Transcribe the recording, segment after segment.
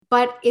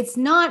But it's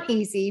not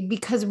easy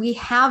because we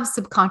have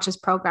subconscious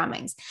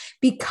programmings,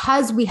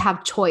 because we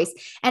have choice.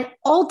 And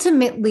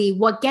ultimately,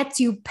 what gets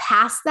you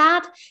past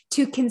that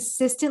to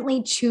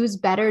consistently choose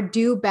better,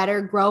 do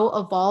better, grow,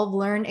 evolve,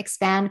 learn,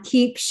 expand,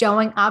 keep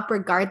showing up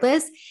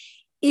regardless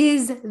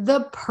is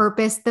the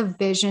purpose, the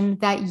vision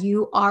that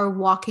you are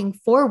walking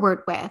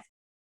forward with.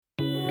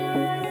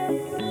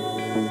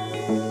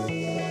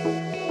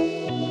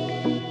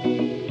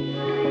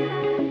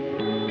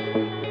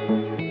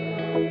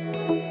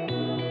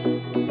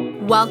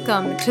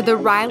 Welcome to the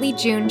Riley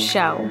June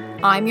Show.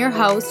 I'm your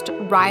host,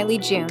 Riley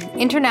June,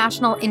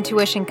 international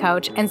intuition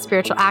coach and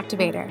spiritual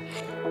activator.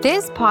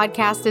 This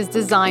podcast is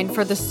designed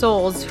for the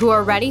souls who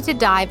are ready to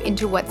dive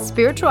into what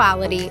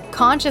spirituality,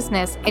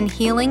 consciousness, and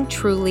healing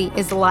truly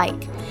is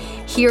like.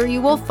 Here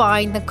you will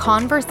find the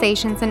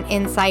conversations and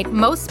insight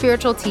most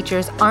spiritual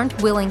teachers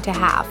aren't willing to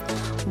have.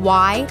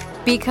 Why?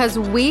 Because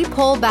we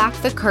pull back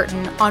the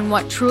curtain on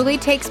what truly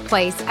takes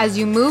place as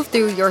you move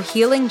through your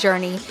healing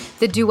journey,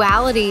 the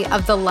duality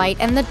of the light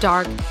and the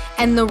dark,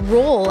 and the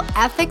role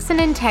ethics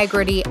and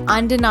integrity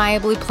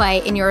undeniably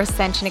play in your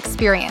ascension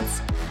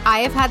experience. I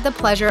have had the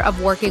pleasure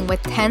of working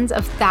with tens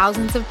of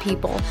thousands of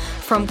people,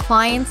 from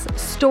clients,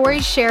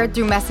 stories shared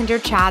through messenger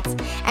chats,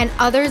 and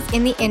others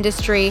in the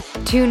industry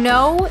to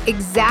know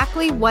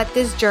exactly what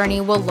this journey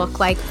will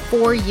look like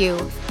for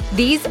you.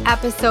 These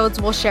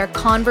episodes will share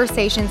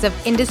conversations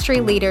of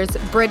industry leaders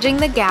bridging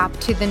the gap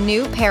to the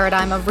new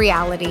paradigm of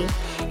reality,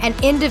 and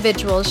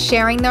individuals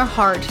sharing their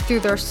heart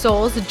through their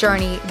soul's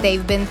journey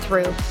they've been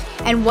through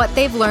and what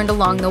they've learned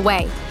along the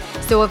way.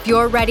 So if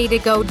you're ready to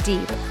go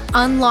deep,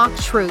 unlock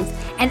truth,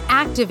 and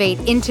activate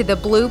into the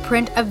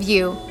blueprint of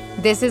you,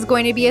 this is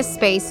going to be a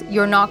space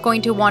you're not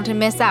going to want to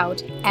miss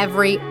out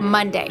every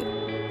Monday.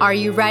 Are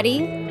you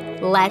ready?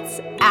 Let's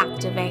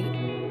activate.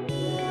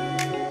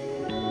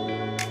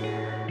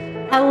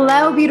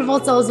 Hello, beautiful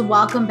souls.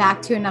 Welcome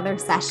back to another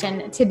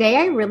session. Today,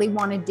 I really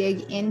want to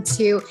dig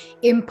into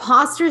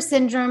imposter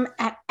syndrome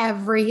at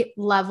every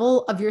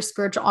level of your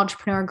spiritual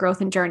entrepreneur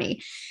growth and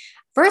journey.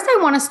 First, I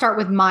want to start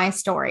with my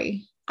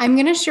story. I'm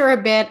going to share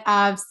a bit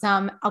of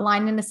some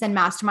Aligned in Ascend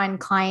Mastermind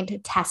client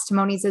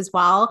testimonies as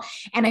well.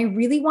 And I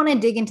really want to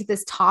dig into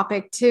this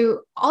topic to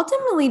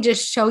ultimately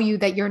just show you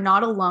that you're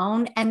not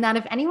alone, and that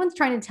if anyone's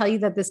trying to tell you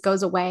that this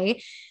goes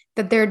away,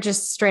 that they're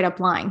just straight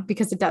up lying,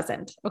 because it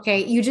doesn't.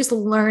 Okay. You just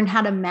learn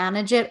how to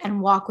manage it and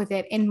walk with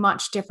it in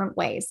much different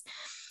ways.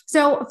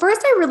 So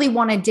first, I really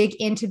want to dig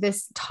into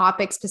this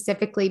topic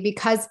specifically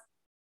because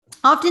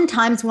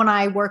oftentimes when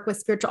I work with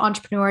spiritual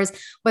entrepreneurs,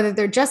 whether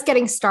they're just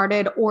getting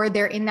started or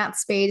they're in that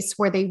space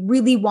where they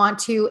really want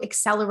to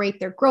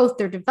accelerate their growth,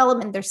 their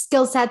development, their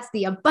skill sets,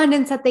 the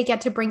abundance that they get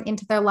to bring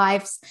into their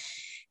lives,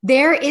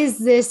 there is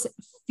this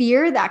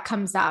fear that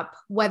comes up,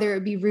 whether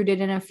it be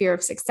rooted in a fear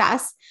of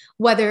success,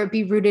 whether it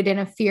be rooted in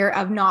a fear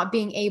of not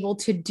being able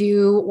to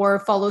do or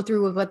follow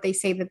through with what they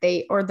say that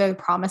they're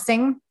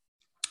promising,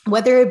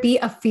 whether it be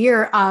a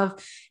fear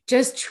of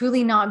just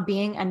truly not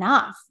being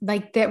enough,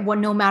 like that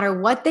no matter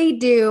what they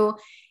do,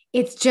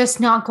 it's just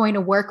not going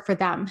to work for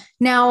them.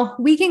 Now,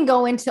 we can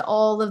go into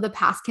all of the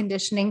past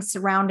conditioning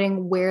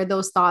surrounding where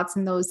those thoughts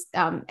and those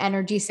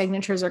energy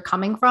signatures are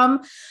coming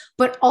from.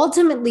 But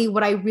ultimately,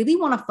 what I really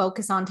want to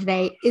focus on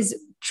today is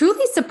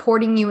truly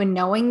supporting you in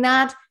knowing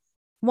that,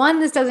 one,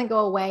 this doesn't go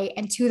away,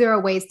 and two, there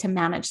are ways to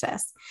manage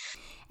this.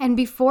 And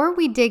before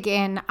we dig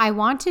in, I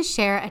want to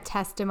share a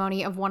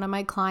testimony of one of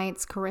my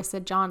clients,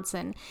 Carissa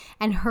Johnson,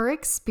 and her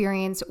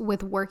experience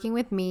with working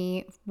with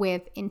me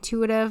with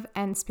intuitive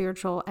and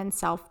spiritual and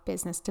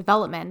self-business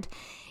development.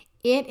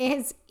 It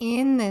is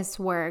in this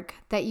work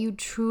that you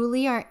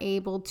truly are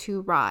able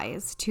to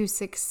rise, to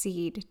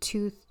succeed,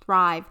 to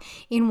thrive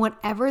in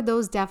whatever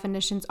those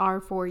definitions are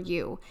for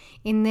you.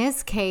 In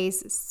this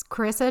case,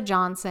 Carissa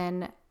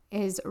Johnson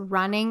is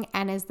running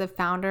and is the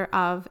founder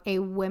of a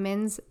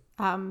women's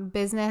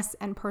business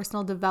and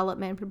personal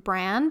development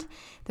brand,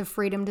 the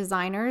Freedom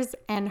Designers,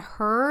 and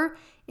her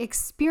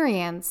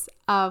experience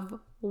of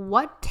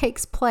what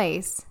takes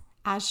place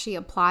as she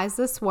applies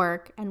this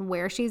work and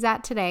where she's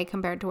at today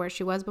compared to where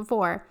she was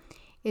before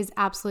is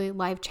absolutely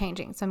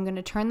life-changing. So I'm going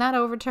to turn that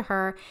over to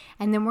her,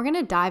 and then we're going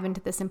to dive into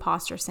this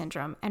imposter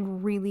syndrome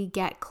and really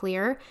get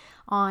clear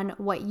on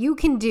what you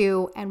can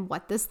do and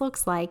what this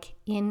looks like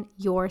in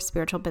your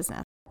spiritual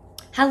business.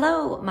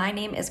 Hello, my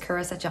name is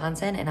Carissa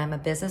Johnson, and I'm a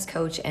business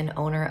coach and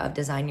owner of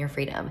Design Your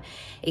Freedom,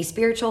 a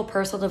spiritual,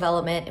 personal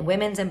development, and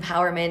women's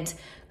empowerment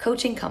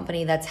coaching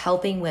company that's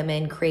helping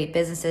women create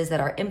businesses that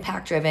are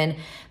impact-driven,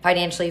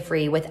 financially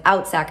free,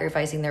 without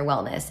sacrificing their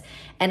wellness.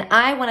 And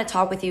I want to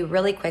talk with you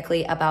really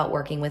quickly about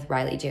working with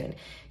Riley June.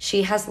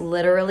 She has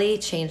literally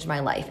changed my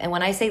life. And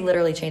when I say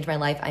literally changed my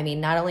life, I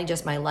mean not only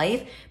just my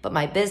life, but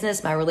my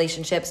business, my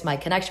relationships, my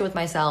connection with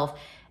myself,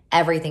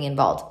 everything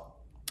involved.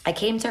 I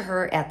came to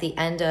her at the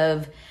end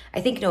of,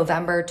 I think,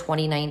 November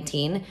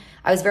 2019.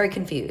 I was very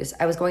confused.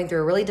 I was going through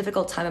a really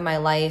difficult time in my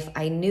life.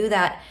 I knew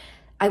that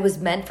I was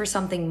meant for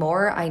something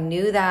more. I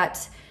knew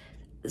that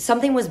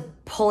something was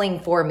pulling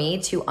for me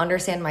to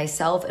understand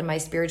myself and my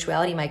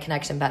spirituality, my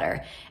connection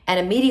better. And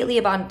immediately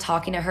upon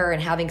talking to her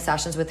and having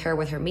sessions with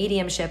her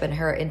mediumship and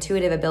her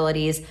intuitive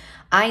abilities,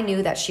 I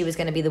knew that she was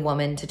going to be the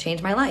woman to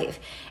change my life.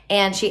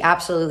 And she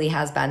absolutely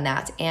has been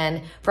that.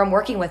 And from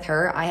working with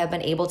her, I have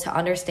been able to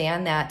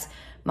understand that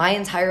my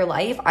entire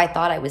life, I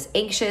thought I was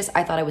anxious,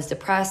 I thought I was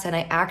depressed, and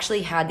I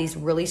actually had these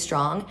really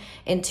strong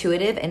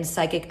intuitive and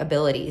psychic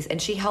abilities.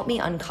 And she helped me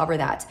uncover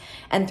that.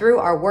 And through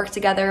our work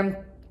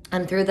together,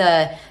 and through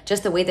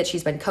just the way that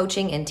she's been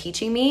coaching and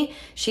teaching me,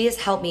 she has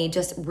helped me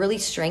just really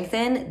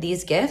strengthen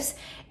these gifts.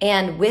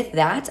 And with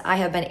that, I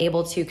have been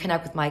able to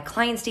connect with my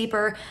clients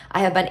deeper. I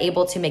have been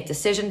able to make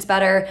decisions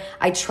better.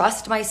 I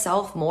trust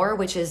myself more,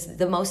 which is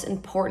the most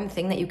important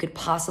thing that you could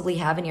possibly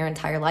have in your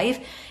entire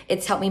life.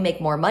 It's helped me make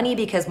more money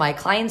because my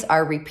clients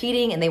are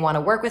repeating and they want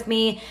to work with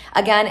me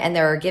again, and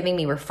they're giving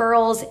me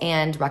referrals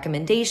and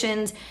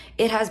recommendations.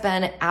 It has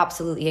been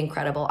absolutely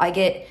incredible. I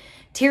get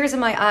tears in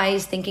my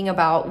eyes thinking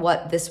about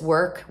what this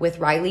work with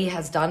Riley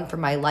has done for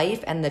my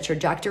life and the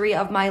trajectory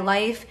of my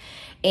life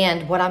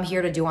and what I'm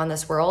here to do on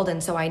this world.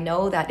 And so I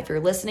know that if you're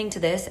listening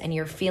to this and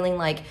you're feeling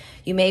like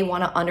you may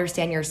want to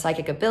understand your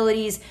psychic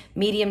abilities,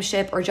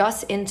 mediumship, or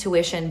just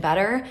intuition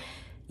better,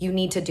 you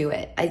need to do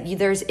it.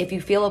 If you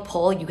feel a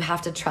pull, you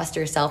have to trust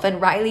yourself. And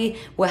Riley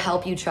will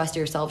help you trust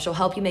yourself. She'll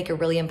help you make a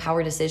really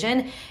empowered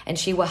decision, and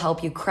she will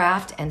help you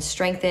craft and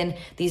strengthen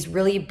these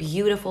really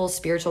beautiful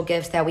spiritual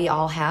gifts that we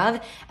all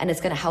have. And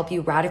it's going to help you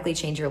radically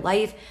change your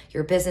life,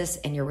 your business,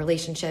 and your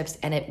relationships.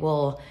 And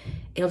it'll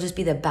just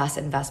be the best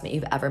investment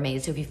you've ever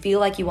made. So if you feel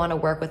like you want to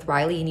work with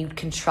Riley and you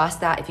can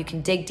trust that, if you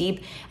can dig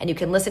deep and you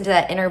can listen to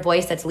that inner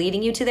voice that's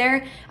leading you to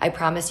there, I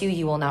promise you,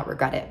 you will not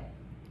regret it.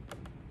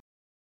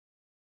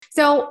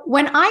 So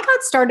when I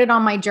got started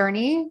on my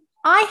journey,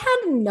 I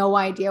had no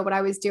idea what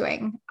I was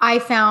doing. I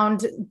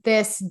found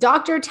this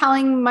doctor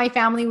telling my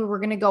family we were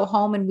going to go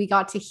home and we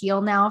got to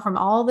heal now from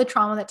all the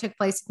trauma that took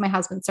place with my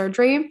husband's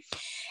surgery.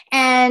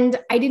 And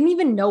I didn't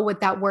even know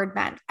what that word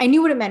meant. I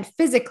knew what it meant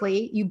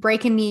physically. You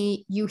break a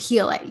knee, you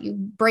heal it. You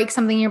break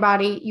something in your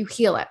body, you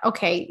heal it.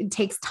 Okay, it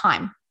takes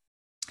time.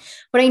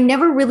 But I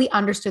never really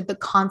understood the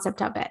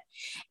concept of it.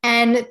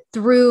 And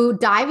through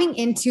diving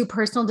into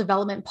personal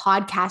development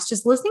podcasts,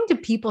 just listening to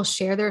people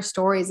share their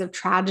stories of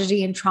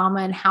tragedy and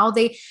trauma and how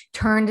they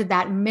turned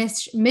that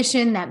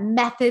mission, that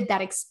method,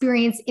 that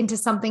experience into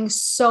something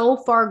so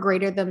far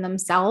greater than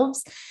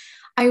themselves,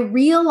 I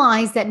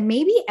realized that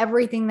maybe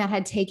everything that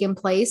had taken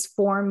place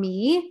for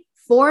me,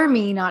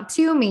 not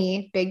to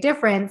me, big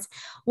difference,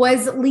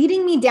 was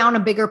leading me down a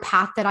bigger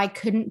path that I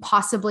couldn't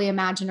possibly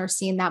imagine or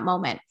see in that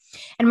moment.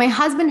 And my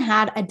husband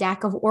had a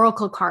deck of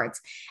oracle cards.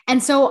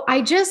 And so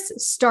I just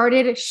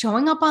started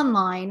showing up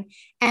online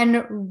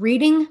and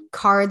reading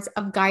cards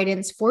of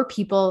guidance for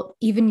people,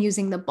 even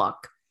using the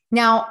book.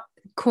 Now,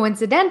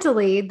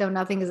 coincidentally, though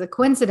nothing is a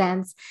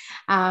coincidence,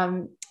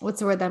 what's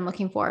the word that I'm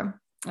looking for?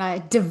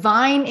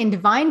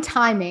 Divine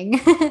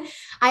timing.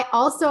 I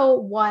also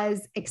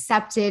was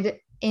accepted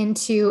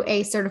into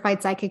a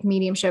certified psychic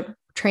mediumship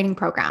training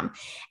program.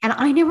 And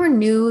I never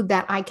knew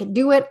that I could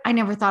do it. I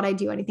never thought I'd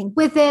do anything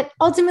with it.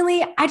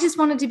 Ultimately, I just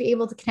wanted to be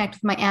able to connect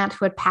with my aunt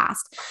who had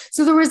passed.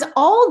 So there was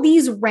all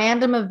these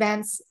random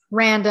events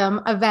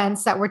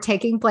that were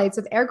taking place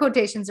with air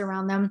quotations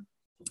around them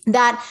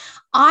that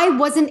I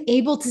wasn't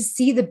able to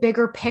see the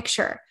bigger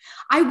picture.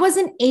 I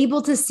wasn't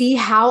able to see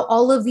how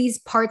all of these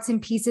parts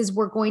and pieces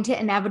were going to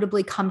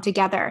inevitably come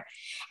together.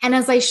 And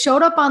as I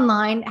showed up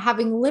online,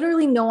 having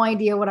literally no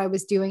idea what I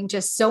was doing,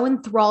 just so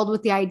enthralled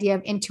with the idea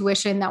of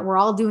intuition, that we're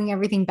all doing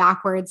everything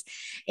backwards,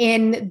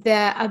 in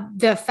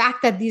the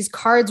fact that these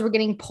cards were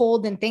getting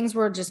pulled and things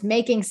were just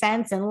making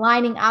sense and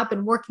lining up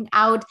and working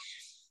out,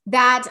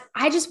 that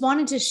I just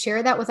wanted to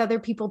share that with other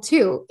people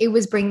too. It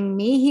was bringing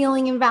me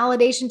healing and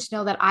validation to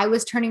know that I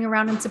was turning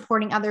around and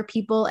supporting other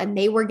people and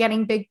they were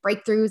getting big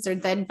breakthroughs or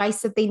the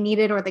advice that they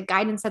needed or the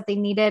guidance that they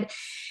needed.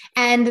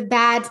 And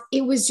that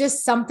it was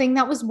just something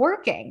that was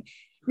working.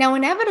 Now,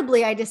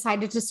 inevitably, I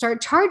decided to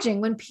start charging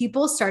when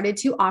people started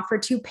to offer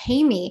to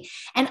pay me.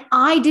 And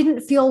I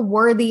didn't feel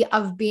worthy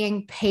of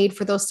being paid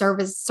for those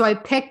services. So I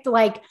picked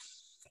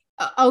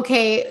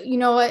okay,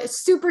 a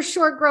super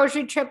short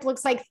grocery trip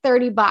looks like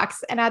 $30.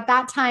 And at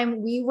that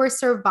time, we were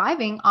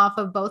surviving off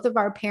of both of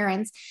our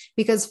parents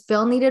because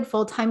Phil needed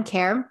full-time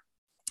care.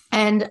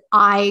 And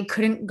I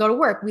couldn't go to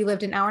work. We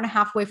lived an hour and a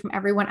half away from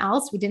everyone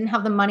else. We didn't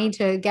have the money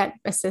to get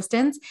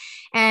assistance.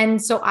 And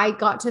so I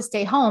got to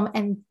stay home.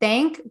 And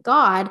thank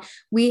God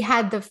we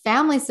had the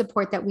family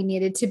support that we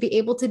needed to be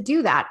able to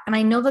do that. And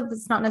I know that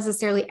that's not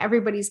necessarily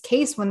everybody's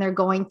case when they're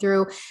going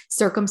through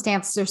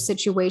circumstances or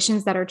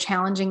situations that are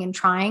challenging and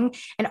trying.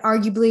 And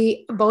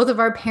arguably, both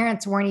of our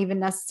parents weren't even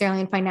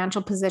necessarily in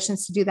financial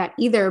positions to do that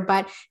either,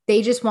 but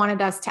they just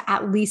wanted us to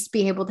at least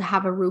be able to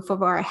have a roof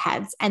over our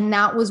heads. And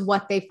that was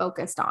what they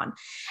focused on.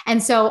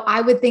 And so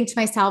I would think to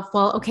myself,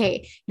 well,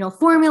 okay,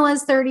 formula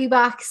is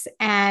 $30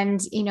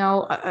 and,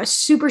 a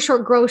super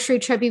short grocery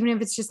trip, even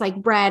if it's just like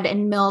bread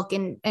and milk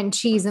and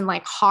cheese and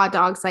like hot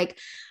dogs, like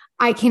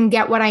I can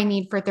get what I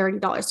need for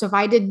 $30. So if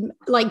I did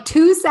like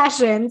 2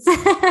 sessions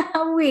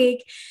a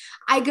week,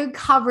 I could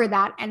cover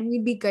that and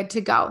we'd be good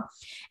to go.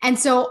 And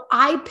so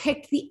I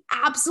picked the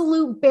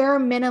absolute bare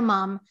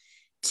minimum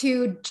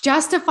to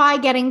justify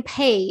getting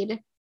paid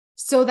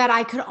so that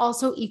I could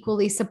also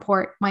equally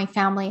support my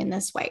family in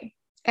this way.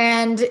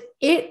 And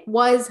it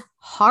was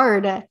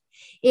hard.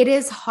 It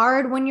is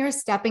hard when you're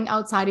stepping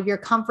outside of your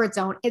comfort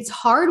zone. It's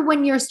hard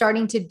when you're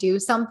starting to do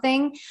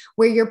something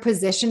where you're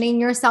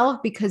positioning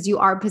yourself because you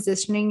are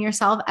positioning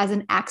yourself as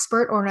an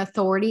expert or an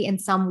authority in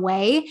some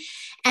way.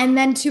 And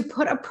then to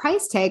put a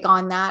price tag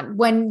on that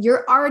when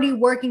you're already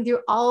working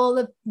through all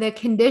of the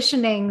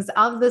conditionings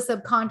of the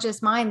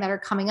subconscious mind that are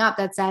coming up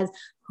that says,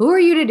 who are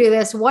you to do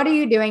this? What are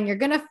you doing? You're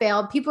going to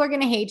fail. People are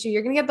going to hate you.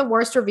 You're going to get the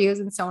worst reviews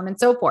and so on and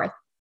so forth.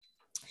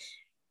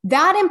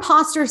 That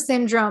imposter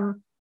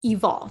syndrome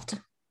evolved.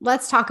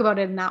 Let's talk about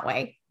it in that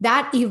way.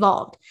 That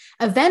evolved.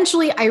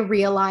 Eventually, I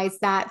realized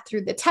that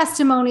through the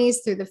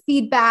testimonies, through the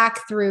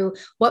feedback, through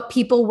what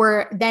people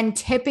were then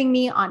tipping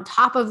me on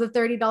top of the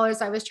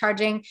 $30 I was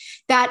charging,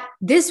 that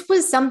this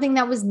was something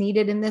that was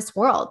needed in this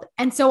world.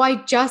 And so I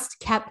just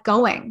kept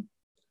going.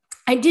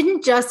 I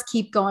didn't just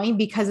keep going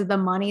because of the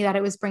money that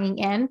it was bringing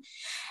in,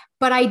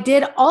 but I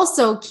did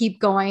also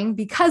keep going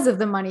because of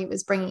the money it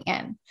was bringing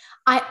in.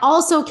 I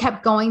also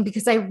kept going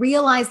because I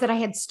realized that I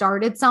had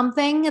started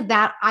something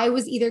that I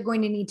was either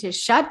going to need to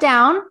shut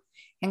down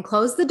and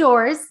close the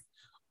doors,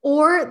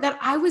 or that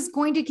I was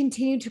going to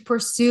continue to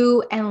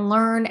pursue and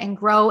learn and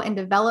grow and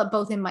develop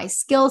both in my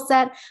skill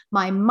set,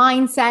 my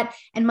mindset,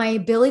 and my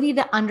ability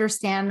to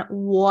understand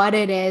what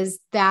it is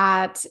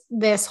that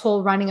this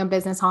whole running a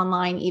business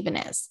online even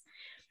is.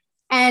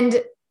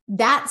 And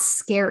that's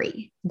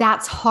scary.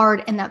 That's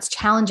hard and that's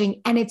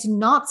challenging. And it's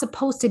not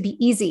supposed to be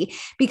easy,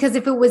 because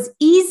if it was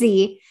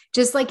easy,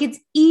 just like it's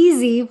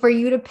easy for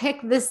you to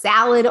pick the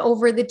salad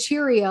over the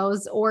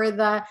Cheerios or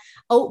the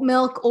oat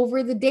milk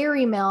over the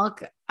dairy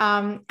milk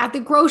at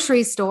the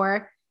grocery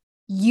store,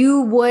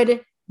 you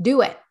would do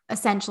it.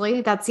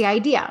 Essentially, that's the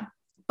idea.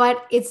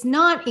 But it's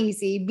not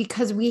easy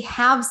because we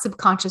have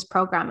subconscious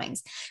programmings,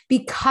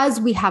 because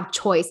we have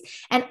choice.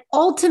 And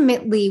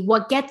ultimately,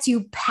 what gets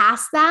you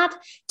past that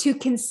to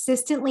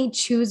consistently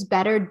choose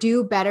better,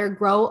 do better,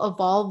 grow,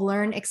 evolve,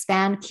 learn,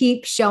 expand,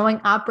 keep showing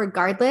up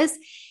regardless,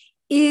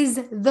 is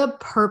the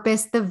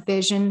purpose, the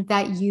vision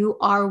that you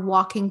are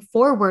walking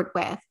forward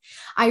with.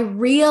 I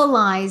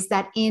realized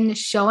that in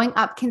showing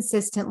up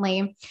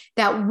consistently,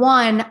 that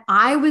one,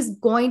 I was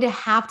going to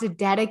have to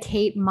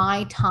dedicate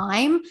my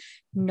time.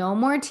 No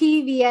more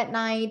TV at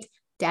night.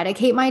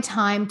 Dedicate my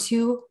time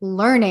to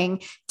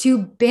learning, to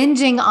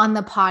binging on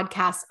the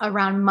podcast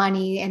around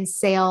money and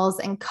sales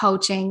and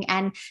coaching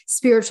and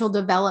spiritual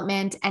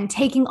development, and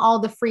taking all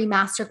the free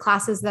master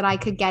classes that I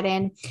could get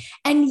in.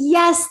 And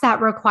yes, that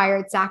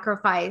required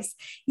sacrifice.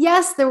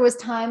 Yes, there was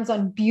times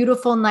on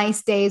beautiful,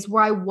 nice days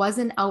where I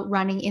wasn't out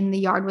running in the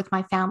yard with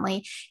my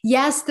family.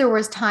 Yes, there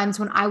was times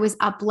when I was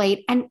up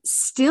late, and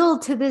still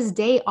to this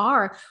day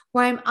are,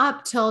 where I'm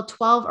up till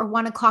 12 or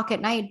 1 o'clock at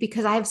night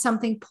because I have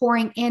something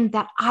pouring in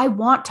that I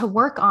want to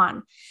work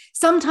on.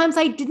 Sometimes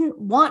I didn't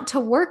want to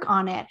work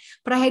on it,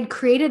 but I had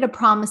created a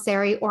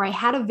promissory, or I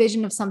had a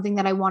vision of something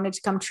that I wanted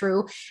to come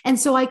true. And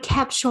so I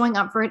kept showing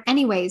up for it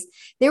anyways.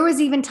 There was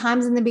even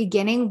times in the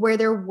beginning where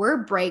there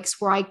were breaks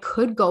where I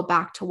could go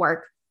back to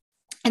work.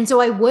 And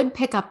so I would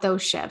pick up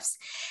those shifts.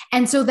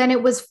 And so then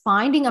it was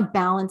finding a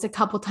balance a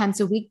couple times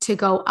a week to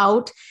go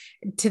out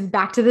to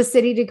back to the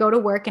city to go to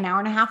work an hour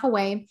and a half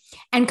away,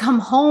 and come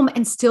home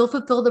and still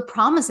fulfill the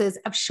promises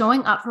of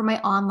showing up for my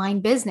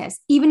online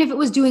business, even if it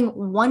was doing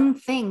one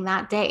thing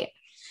that day.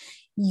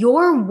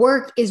 Your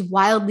work is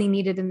wildly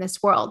needed in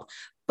this world.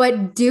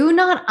 But do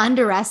not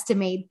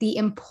underestimate the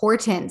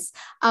importance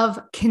of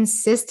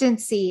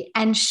consistency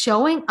and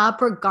showing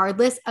up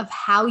regardless of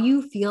how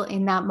you feel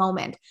in that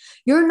moment.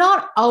 You're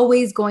not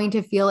always going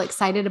to feel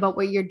excited about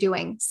what you're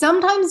doing.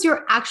 Sometimes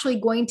you're actually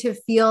going to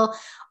feel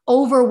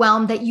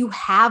overwhelmed that you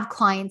have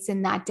clients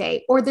in that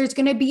day, or there's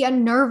going to be a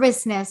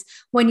nervousness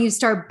when you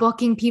start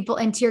booking people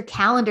into your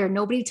calendar.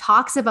 Nobody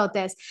talks about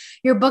this.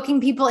 You're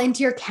booking people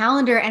into your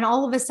calendar, and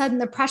all of a sudden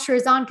the pressure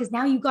is on because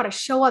now you've got to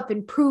show up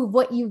and prove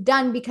what you've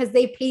done because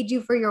they paid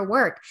you for your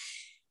work.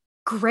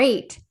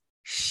 Great.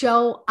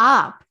 Show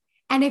up.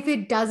 And if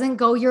it doesn't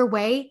go your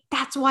way,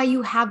 that's why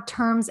you have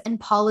terms and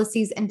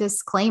policies and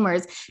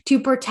disclaimers to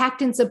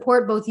protect and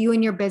support both you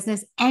and your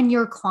business and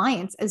your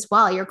clients as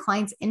well, your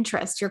clients'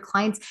 interests, your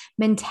clients'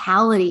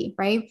 mentality,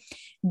 right?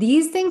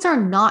 These things are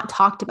not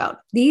talked about.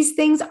 These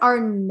things are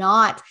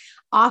not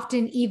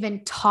often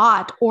even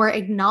taught or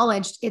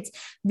acknowledged. It's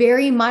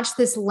very much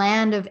this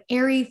land of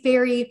airy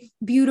fairy,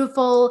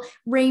 beautiful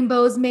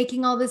rainbows,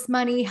 making all this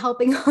money,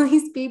 helping all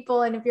these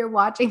people. And if you're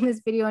watching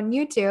this video on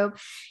YouTube,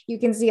 you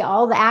can see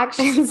all the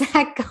actions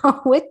that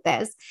go with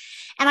this.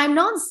 And I'm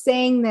not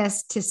saying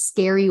this to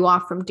scare you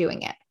off from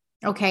doing it.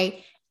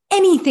 Okay.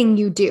 Anything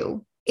you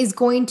do is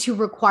going to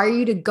require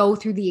you to go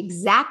through the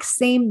exact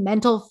same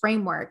mental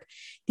framework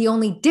The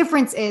only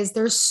difference is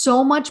there's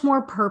so much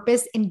more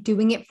purpose in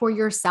doing it for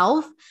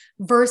yourself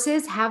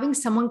versus having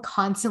someone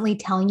constantly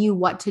telling you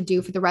what to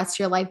do for the rest of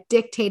your life,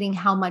 dictating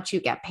how much you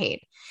get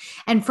paid.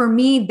 And for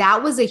me,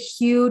 that was a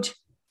huge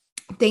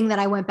thing that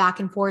I went back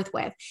and forth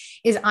with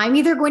is I'm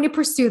either going to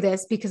pursue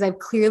this because I've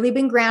clearly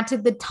been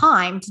granted the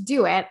time to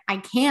do it. I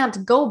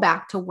can't go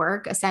back to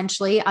work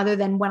essentially, other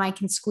than when I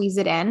can squeeze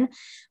it in.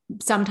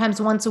 Sometimes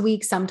once a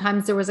week,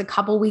 sometimes there was a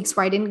couple weeks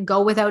where I didn't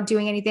go without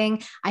doing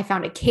anything. I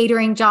found a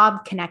catering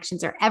job.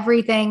 Connections are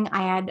everything.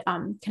 I had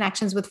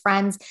connections with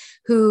friends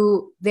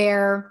who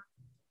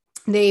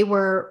they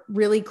were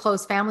really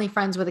close family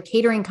friends with a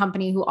catering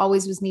company who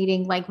always was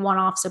needing like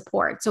one-off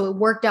support. So it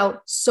worked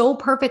out so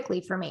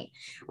perfectly for me,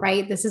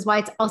 right? This is why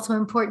it's also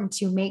important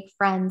to make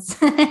friends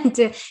and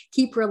to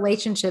keep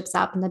relationships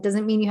up. And that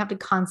doesn't mean you have to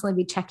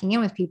constantly be checking in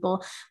with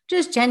people.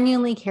 Just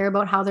genuinely care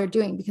about how they're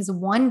doing, because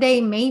one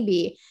day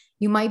maybe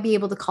you might be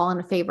able to call in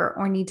a favor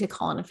or need to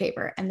call in a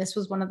favor. And this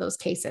was one of those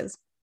cases.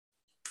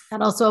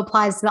 That also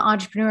applies to the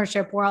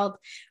entrepreneurship world,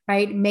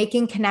 right?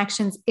 Making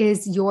connections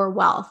is your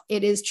wealth.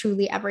 It is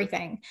truly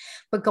everything.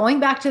 But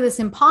going back to this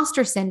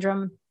imposter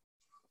syndrome,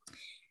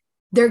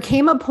 there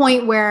came a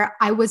point where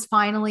I was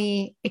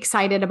finally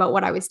excited about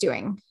what I was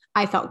doing.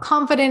 I felt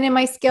confident in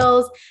my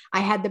skills.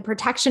 I had the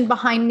protection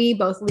behind me,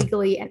 both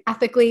legally and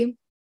ethically,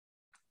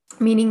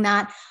 meaning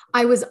that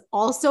I was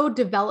also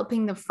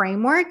developing the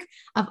framework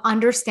of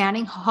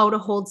understanding how to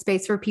hold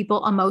space for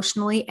people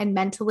emotionally and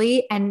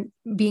mentally, and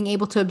being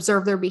able to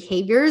observe their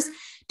behaviors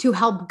to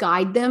help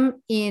guide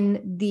them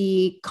in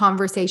the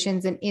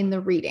conversations and in the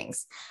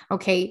readings.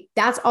 Okay.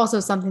 That's also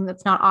something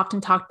that's not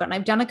often talked about. And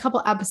I've done a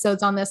couple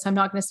episodes on this, so I'm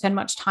not going to spend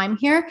much time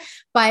here,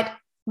 but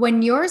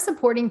when you're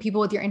supporting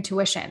people with your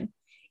intuition,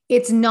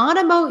 it's not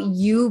about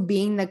you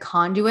being the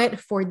conduit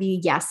for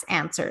the yes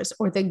answers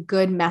or the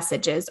good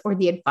messages or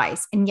the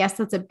advice. And yes,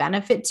 that's a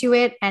benefit to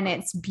it. And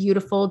it's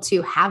beautiful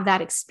to have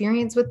that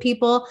experience with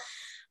people.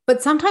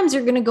 But sometimes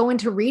you're going to go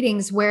into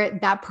readings where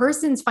that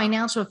person's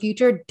financial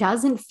future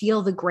doesn't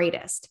feel the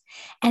greatest.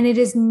 And it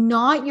is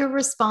not your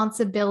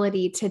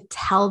responsibility to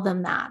tell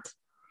them that,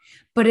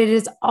 but it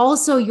is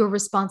also your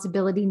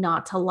responsibility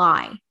not to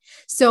lie.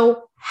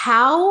 So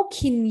how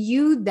can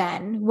you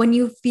then, when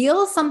you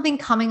feel something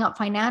coming up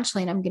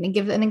financially, and I'm going to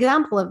give an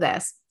example of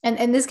this,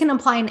 and this can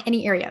apply in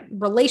any area,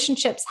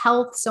 relationships,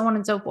 health, so on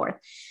and so forth.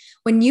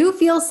 When you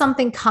feel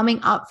something coming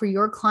up for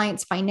your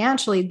clients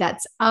financially,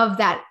 that's of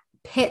that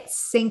pit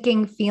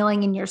sinking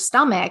feeling in your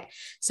stomach.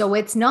 So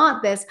it's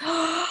not this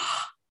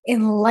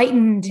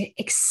enlightened,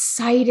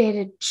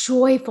 excited,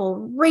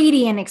 joyful,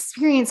 radiant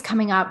experience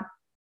coming up.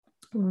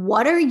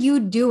 What are you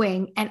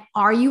doing? And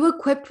are you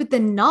equipped with the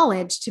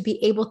knowledge to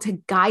be able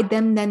to guide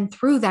them then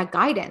through that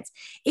guidance?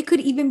 It could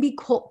even be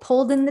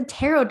pulled in the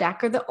tarot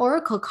deck or the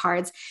oracle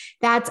cards.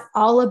 That's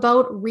all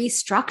about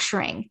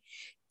restructuring.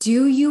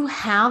 Do you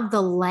have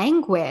the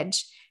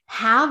language?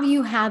 Have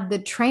you had the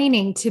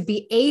training to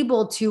be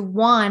able to,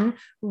 one,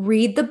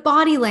 read the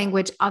body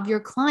language of your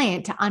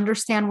client to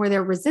understand where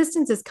their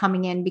resistance is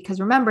coming in? Because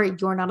remember,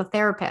 you're not a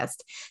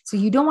therapist. So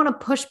you don't want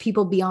to push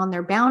people beyond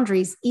their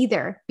boundaries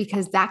either,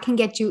 because that can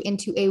get you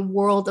into a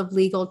world of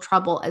legal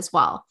trouble as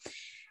well.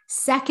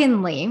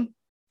 Secondly,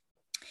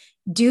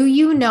 do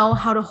you know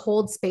how to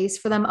hold space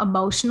for them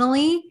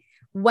emotionally?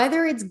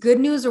 Whether it's good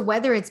news or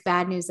whether it's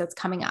bad news that's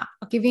coming up.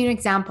 I'll give you an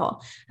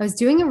example. I was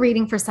doing a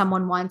reading for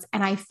someone once,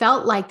 and I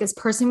felt like this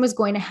person was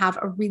going to have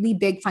a really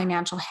big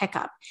financial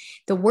hiccup.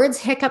 The words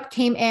hiccup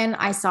came in.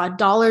 I saw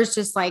dollars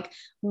just like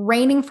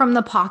raining from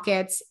the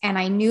pockets, and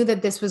I knew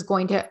that this was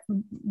going to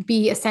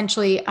be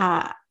essentially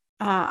a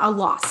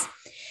loss.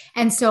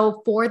 And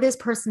so for this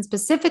person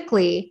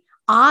specifically,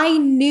 I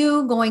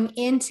knew going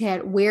into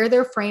it where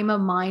their frame of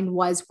mind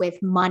was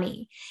with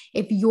money.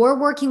 If you're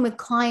working with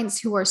clients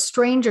who are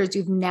strangers,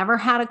 you've never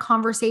had a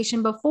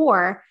conversation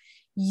before,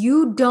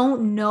 you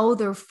don't know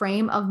their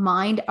frame of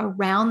mind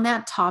around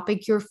that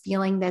topic. You're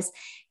feeling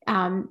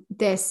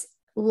this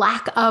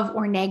lack of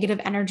or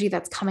negative energy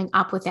that's coming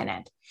up within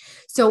it.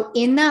 So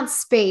in that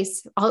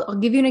space, I'll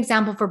give you an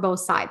example for both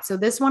sides. So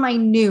this one, I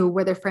knew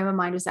where their frame of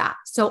mind was at.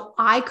 So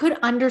I could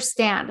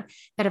understand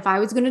that if I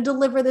was going to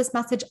deliver this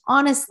message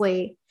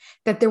honestly,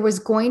 that there was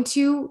going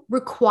to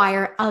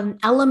require an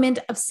element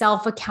of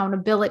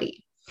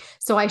self-accountability.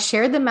 So I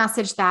shared the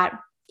message that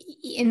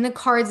in the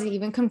cards, it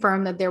even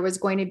confirmed that there was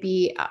going to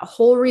be a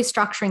whole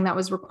restructuring that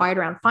was required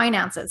around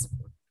finances.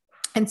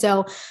 And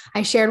so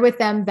I shared with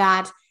them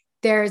that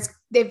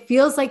it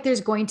feels like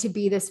there's going to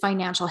be this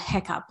financial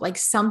hiccup, like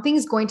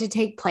something's going to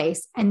take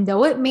place. And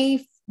though it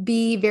may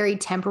be very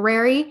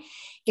temporary,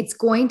 it's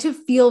going to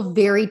feel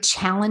very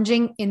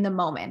challenging in the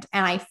moment.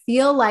 And I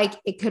feel like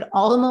it could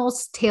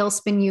almost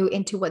tailspin you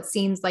into what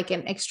seems like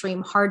an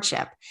extreme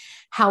hardship.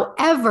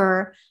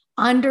 However,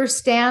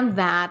 understand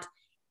that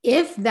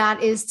if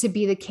that is to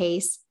be the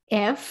case,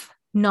 if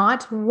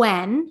not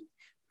when,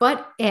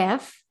 but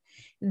if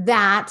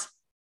that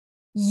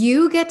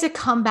you get to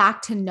come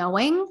back to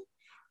knowing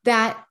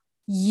that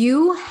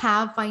You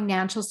have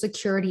financial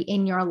security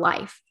in your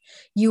life.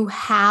 You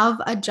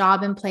have a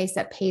job in place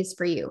that pays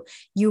for you.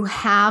 You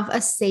have a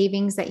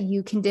savings that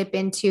you can dip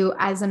into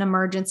as an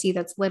emergency.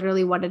 That's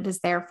literally what it is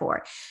there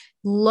for.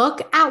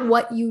 Look at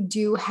what you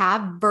do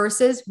have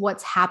versus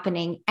what's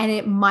happening. And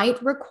it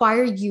might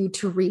require you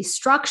to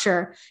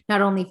restructure,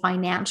 not only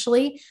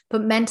financially,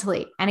 but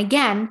mentally. And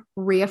again,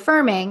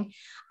 reaffirming,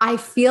 I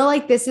feel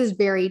like this is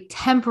very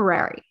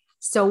temporary.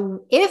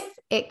 So if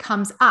it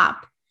comes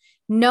up,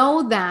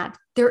 know that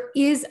there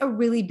is a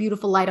really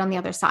beautiful light on the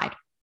other side.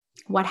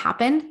 What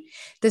happened?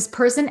 This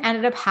person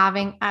ended up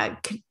having a,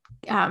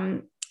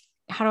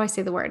 how do I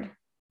say the word?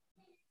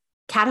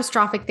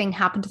 Catastrophic thing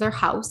happened to their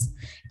house.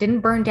 Didn't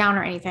burn down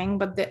or anything,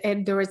 but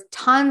there was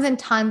tons and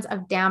tons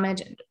of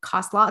damage. It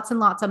cost lots and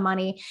lots of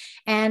money.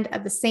 And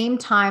at the same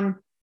time,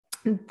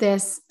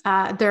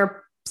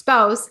 their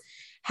spouse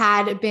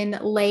had been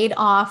laid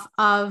off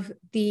of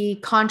the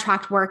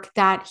contract work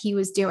that he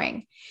was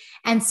doing.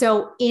 And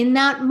so in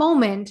that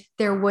moment,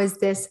 there was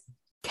this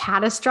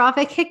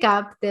catastrophic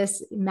hiccup,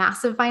 this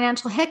massive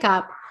financial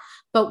hiccup.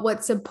 But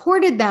what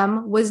supported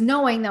them was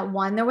knowing that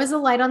one, there was a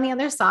light on the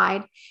other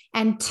side,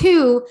 and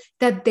two,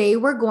 that they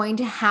were going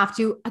to have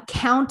to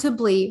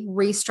accountably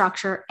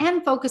restructure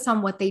and focus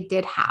on what they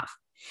did have.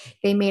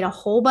 They made a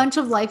whole bunch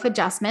of life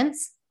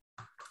adjustments,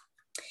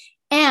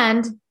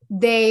 and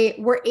they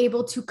were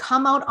able to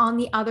come out on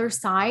the other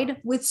side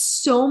with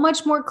so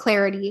much more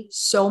clarity,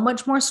 so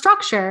much more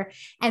structure,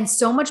 and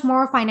so much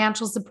more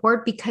financial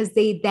support because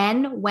they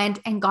then went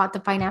and got the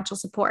financial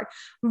support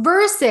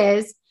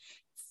versus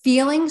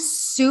feeling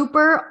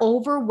super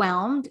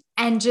overwhelmed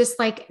and just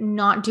like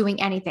not doing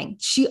anything.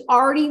 She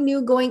already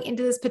knew going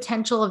into this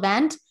potential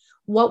event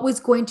what was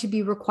going to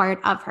be required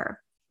of her.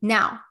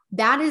 Now,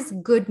 that is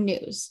good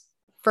news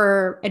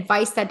for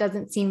advice that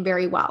doesn't seem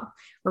very well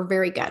or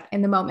very good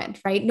in the moment,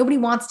 right? Nobody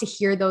wants to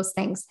hear those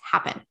things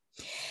happen.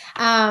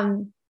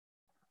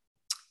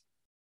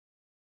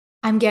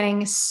 I'm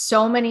getting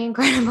so many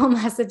incredible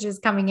messages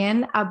coming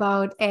in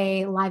about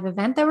a live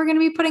event that we're going to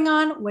be putting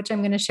on, which I'm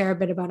going to share a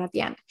bit about at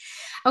the end.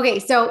 Okay.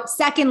 So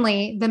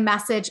secondly, the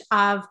message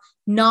of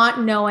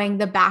not knowing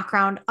the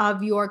background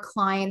of your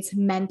client's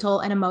mental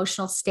and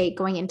emotional state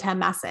going into a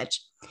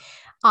message.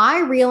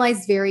 I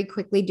realized very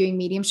quickly doing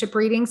mediumship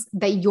readings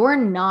that you're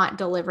not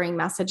delivering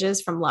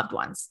messages from loved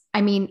ones.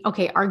 I mean,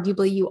 okay,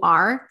 arguably you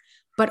are,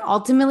 but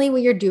ultimately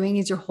what you're doing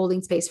is you're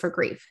holding space for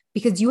grief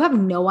because you have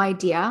no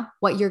idea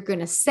what you're going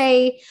to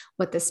say,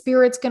 what the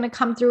spirit's going to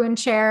come through and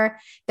share.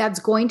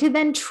 That's going to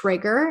then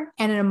trigger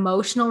an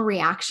emotional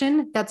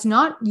reaction that's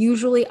not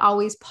usually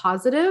always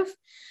positive,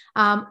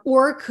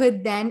 or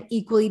could then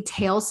equally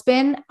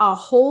tailspin a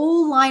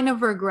whole line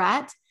of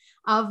regret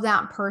of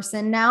that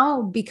person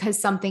now because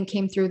something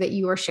came through that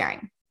you were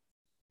sharing.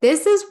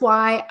 This is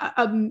why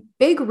a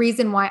big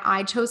reason why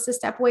I chose to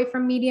step away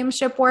from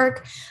mediumship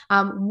work.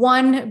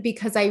 One,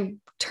 because I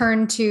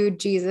turned to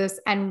Jesus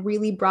and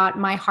really brought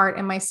my heart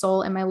and my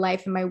soul and my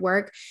life and my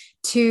work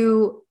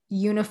to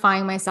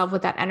unifying myself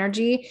with that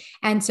energy.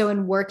 And so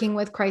in working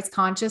with Christ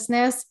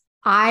consciousness,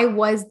 I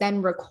was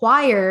then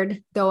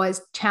required, though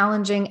as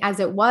challenging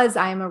as it was,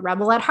 I am a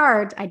rebel at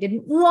heart. I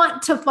didn't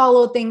want to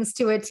follow things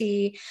to a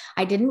T.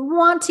 I didn't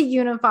want to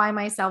unify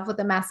myself with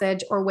a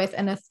message or with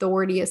an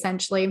authority,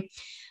 essentially.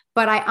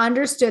 But I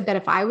understood that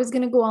if I was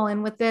going to go all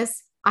in with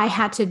this, I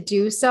had to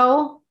do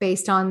so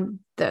based on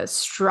the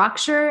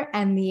structure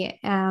and the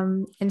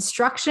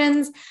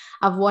instructions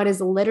of what is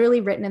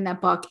literally written in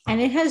that book.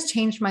 And it has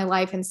changed my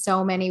life in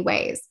so many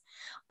ways.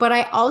 But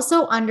I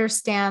also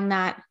understand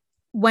that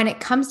when it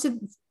comes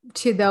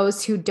to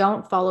those who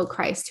don't follow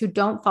Christ, who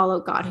don't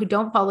follow God, who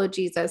don't follow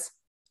Jesus,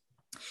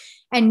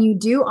 and you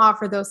do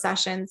offer those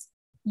sessions,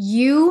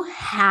 you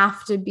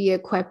have to be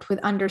equipped with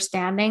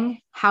understanding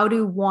how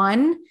to,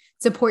 one,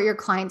 support your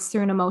clients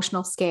through an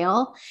emotional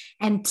scale,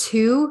 and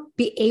two,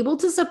 be able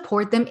to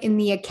support them in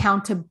the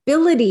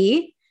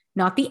accountability,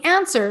 not the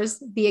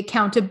answers, the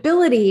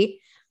accountability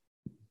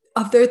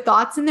of their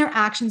thoughts and their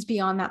actions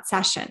beyond that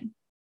session.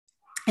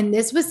 And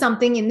this was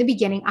something in the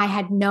beginning I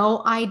had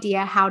no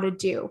idea how to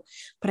do,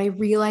 but I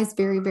realized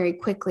very, very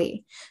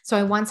quickly. So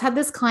I once had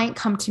this client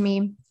come to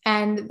me,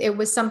 and it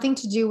was something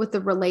to do with the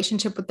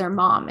relationship with their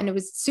mom. And it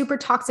was a super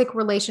toxic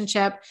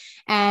relationship,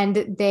 and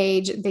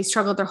they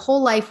struggled their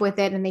whole life with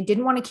it, and they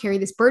didn't want to carry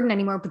this burden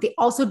anymore, but they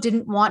also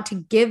didn't want to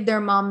give their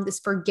mom this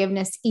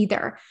forgiveness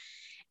either.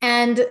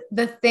 And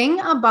the thing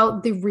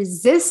about the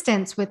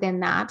resistance within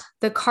that,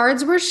 the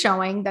cards were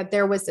showing that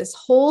there was this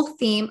whole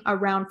theme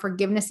around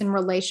forgiveness in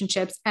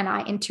relationships. And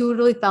I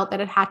intuitively felt that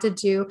it had to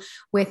do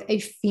with a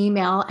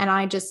female. And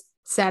I just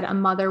said a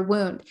mother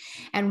wound.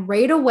 And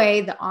right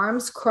away, the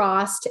arms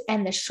crossed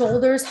and the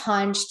shoulders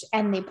hunched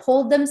and they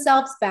pulled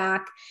themselves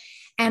back.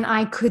 And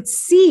I could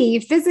see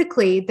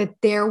physically that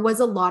there was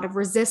a lot of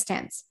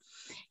resistance.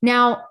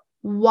 Now,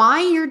 why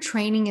your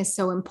training is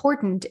so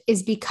important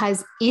is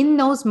because in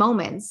those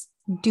moments,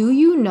 do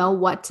you know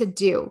what to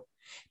do?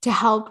 to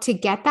help to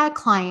get that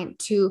client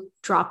to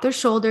drop their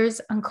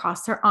shoulders,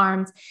 uncross their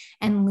arms,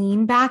 and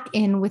lean back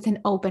in with an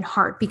open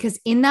heart. Because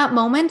in that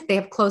moment, they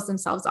have closed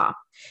themselves off.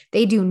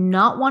 They do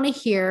not want to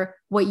hear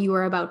what you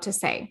are about to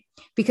say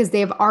because they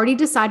have already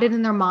decided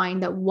in their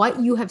mind that what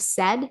you have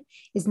said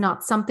is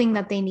not something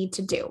that they need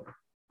to do,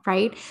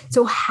 right?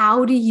 So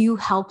how do you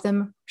help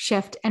them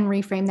shift and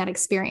reframe that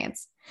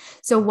experience?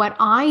 So what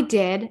I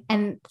did,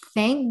 and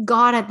thank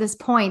God at this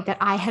point that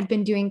I had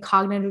been doing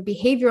cognitive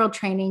behavioral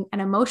training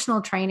and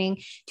emotional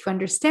training to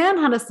understand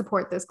how to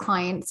support this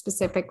client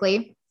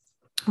specifically,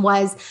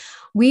 was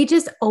we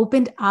just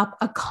opened up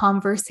a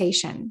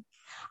conversation.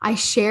 I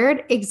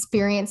shared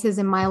experiences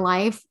in my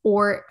life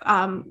or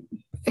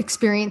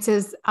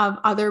experiences of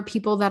other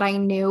people that I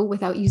knew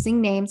without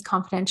using names.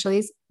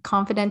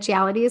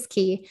 Confidentiality is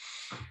key.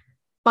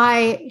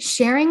 By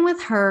sharing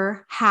with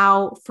her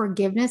how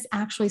forgiveness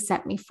actually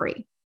set me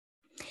free.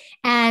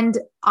 And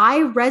I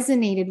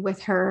resonated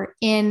with her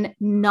in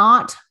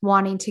not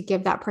wanting to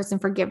give that person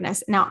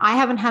forgiveness. Now, I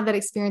haven't had that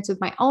experience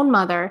with my own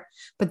mother,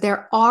 but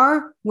there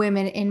are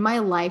women in my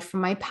life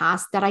from my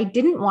past that I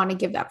didn't want to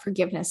give that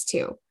forgiveness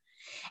to.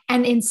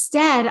 And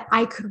instead,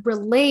 I could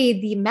relay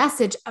the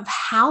message of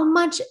how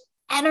much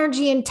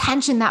energy and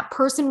tension that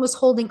person was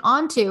holding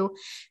on to.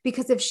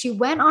 Because if she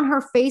went on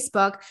her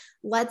Facebook,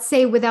 let's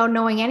say without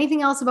knowing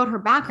anything else about her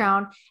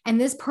background,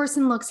 and this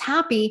person looks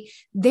happy,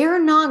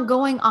 they're not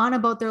going on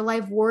about their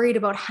life worried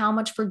about how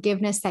much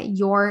forgiveness that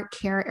you're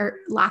carrying or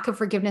lack of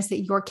forgiveness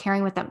that you're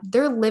carrying with them.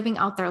 They're living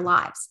out their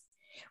lives.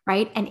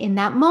 Right. And in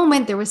that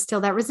moment, there was still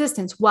that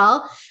resistance.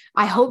 Well,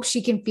 I hope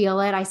she can feel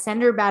it. I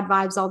send her bad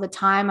vibes all the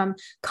time. I'm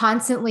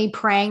constantly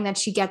praying that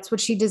she gets what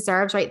she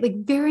deserves, right?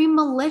 Like very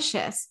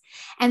malicious.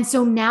 And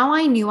so now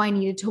I knew I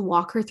needed to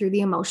walk her through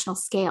the emotional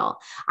scale.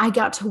 I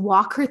got to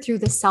walk her through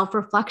the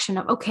self-reflection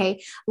of,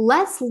 okay,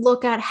 let's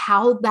look at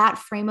how that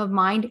frame of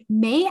mind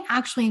may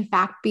actually, in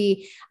fact,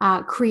 be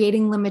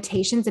creating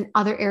limitations in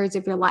other areas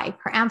of your life.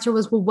 Her answer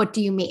was, well, what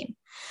do you mean?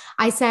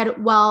 I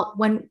said, well,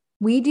 when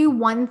we do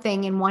one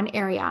thing in one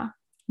area,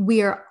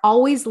 we are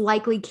always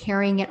likely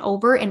carrying it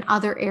over in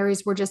other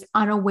areas. We're just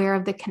unaware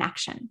of the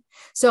connection.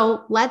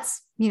 So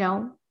let's,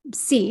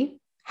 see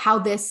how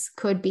this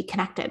could be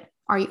connected.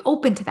 Are you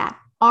open to that?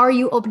 Are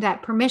you open to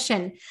that?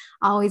 Permission?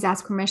 I always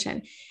ask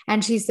permission.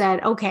 And she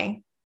said,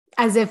 okay,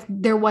 as if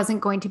there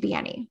wasn't going to be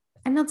any.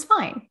 And that's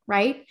fine,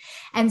 right?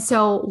 And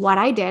so what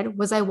I did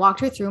was I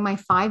walked her through my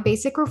 5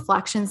 basic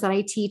reflections that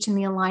I teach in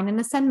the Align and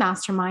Ascend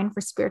Mastermind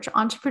for spiritual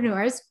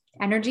entrepreneurs,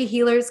 energy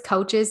healers,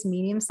 coaches,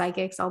 medium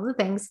psychics, all the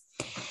things,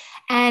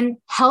 and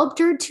helped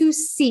her to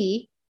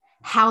see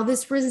how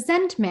this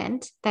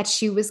resentment that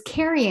she was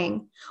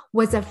carrying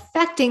was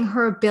affecting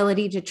her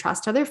ability to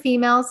trust other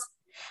females,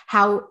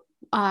 how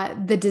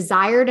the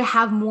desire to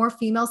have more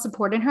female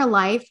support in her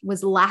life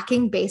was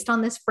lacking based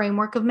on this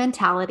framework of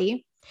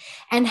mentality,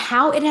 and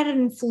how it had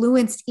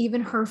influenced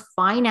even her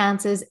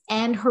finances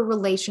and her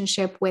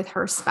relationship with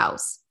her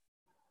spouse.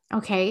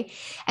 Okay.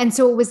 And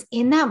so it was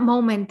in that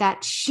moment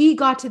that she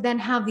got to then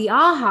have the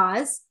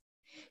ahas,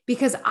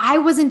 because I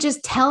wasn't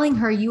just telling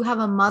her you have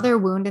a mother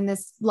wound and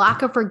this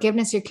lack of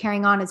forgiveness you're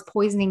carrying on is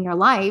poisoning your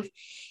life.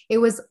 It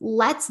was,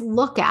 let's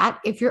look at,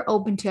 if you're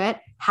open to it,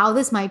 how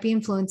this might be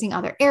influencing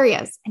other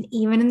areas. And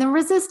even in the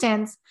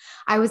resistance,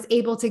 I was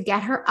able to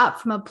get her up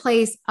from a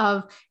place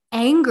of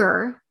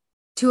anger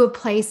to a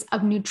place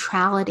of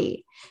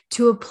neutrality,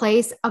 to a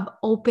place of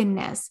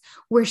openness,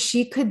 where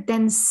she could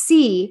then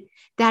see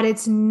that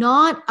it's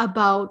not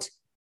about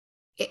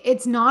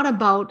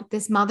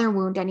this mother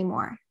wound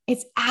anymore.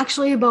 It's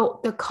actually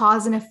about the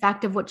cause and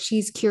effect of what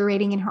she's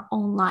curating in her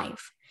own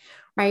life,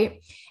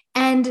 right?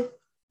 And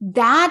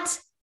that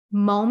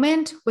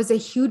moment was a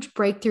huge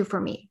breakthrough for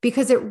me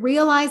because it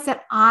realized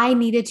that I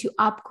needed to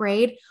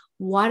upgrade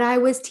what I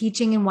was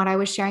teaching and what I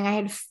was sharing. I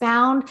had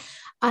found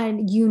a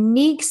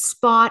unique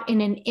spot in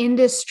an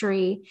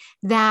industry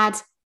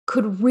that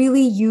could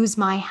really use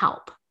my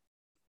help.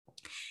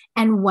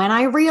 And when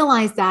I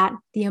realized that,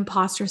 the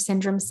imposter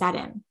syndrome set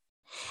in.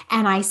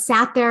 And I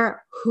sat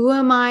there, who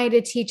am I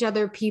to teach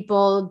other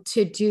people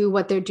to do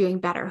what they're doing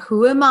better?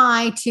 Who am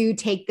I to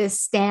take this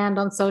stand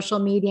on social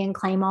media and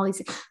claim all these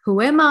things?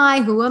 Who am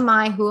I? Who am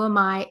I? Who am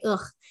I?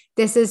 Ugh,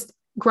 this is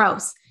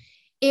gross.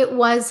 It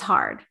was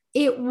hard.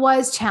 It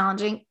was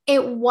challenging.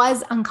 It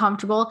was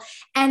uncomfortable.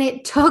 And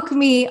it took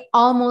me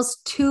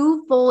almost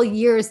 2 full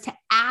years to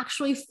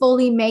actually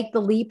fully make the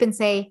leap and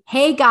say,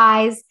 hey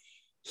guys,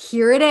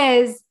 here it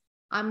is.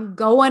 I'm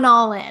going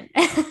all in.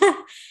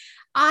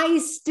 I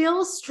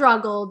still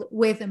struggled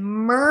with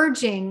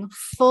merging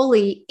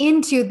fully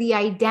into the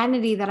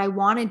identity that I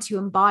wanted to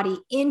embody,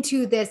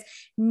 into this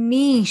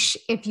niche,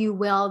 if you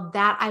will,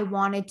 that I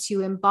wanted to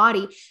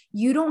embody.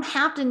 You don't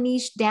have to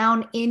niche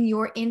down in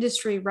your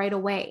industry right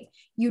away.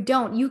 You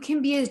don't. You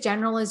can be as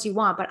general as you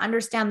want, but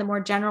understand the more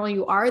general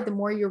you are, the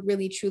more you're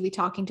really truly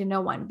talking to no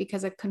one,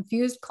 because a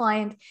confused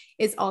client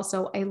is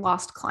also a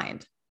lost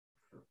client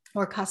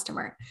or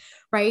customer,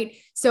 right?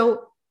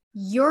 So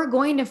you're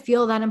going to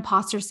feel that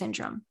imposter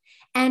syndrome,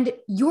 and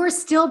you're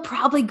still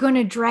probably going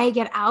to drag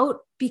it out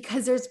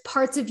because there's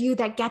parts of you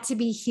that get to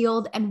be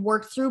healed and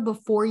worked through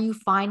before you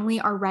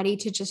finally are ready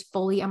to just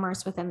fully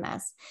immerse within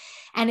this.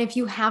 And if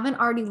you haven't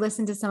already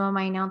listened to some of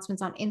my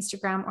announcements on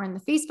Instagram or in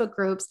the Facebook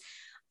groups,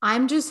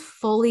 I'm just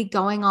fully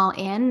going all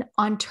in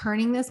on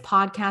turning this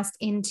podcast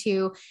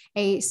into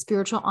a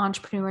spiritual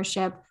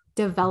entrepreneurship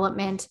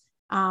development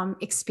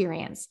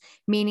experience,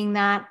 meaning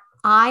that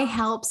I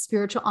help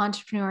spiritual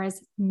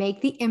entrepreneurs make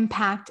the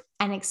impact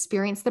and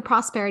experience the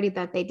prosperity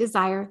that they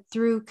desire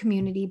through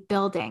community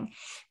building.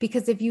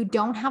 Because if you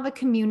don't have a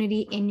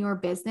community in your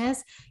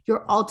business,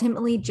 you're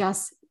ultimately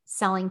just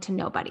selling to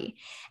nobody.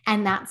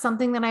 And that's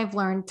something that I've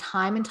learned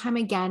time and time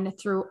again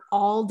through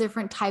all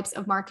different types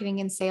of marketing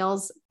and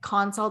sales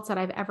consults that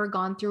I've ever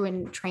gone through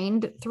and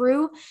trained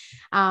through,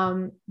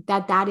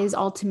 that is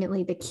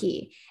ultimately the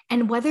key.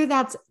 And whether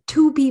that's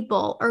 2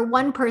 people or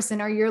 1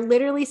 person, or you're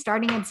literally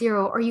starting at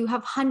 0, or you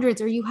have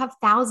hundreds or you have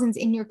thousands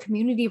in your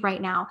community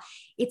right now,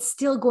 it's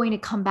still going to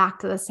come back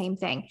to the same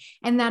thing.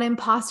 And that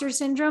imposter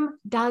syndrome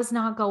does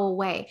not go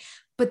away.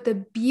 But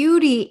the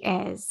beauty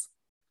is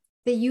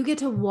that you get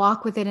to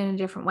walk with it in a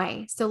different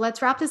way. So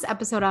let's wrap this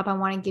episode up. I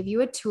want to give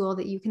you a tool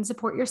that you can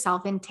support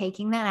yourself in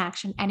taking that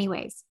action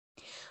anyways.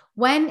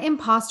 When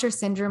imposter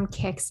syndrome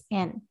kicks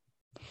in,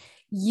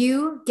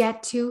 you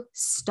get to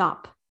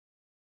stop.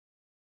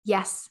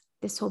 Yes,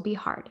 this will be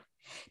hard.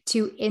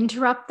 To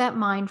interrupt that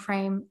mind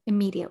frame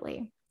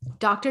immediately.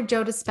 Dr.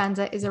 Joe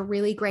Dispenza is a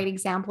really great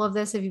example of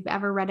this. If you've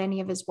ever read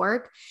any of his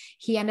work,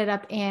 he ended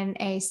up in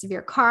a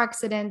severe car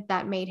accident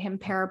that made him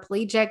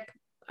paraplegic.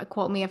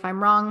 Quote me if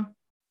I'm wrong.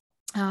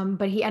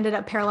 But he ended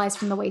up paralyzed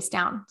from the waist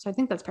down. So I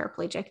think that's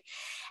paraplegic.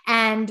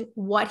 And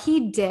what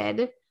he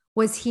did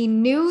was he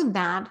knew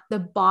that the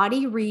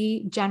body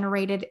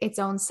regenerated its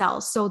own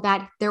cells, so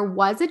that there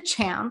was a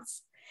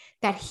chance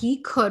that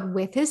he could,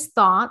 with his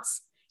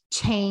thoughts,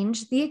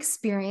 change the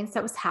experience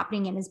that was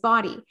happening in his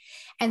body.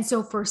 And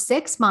so for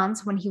 6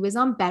 months, when he was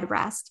on bed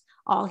rest,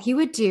 all he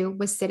would do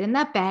was sit in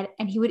that bed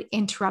and he would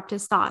interrupt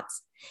his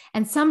thoughts.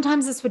 And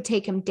sometimes this would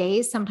take him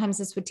days, sometimes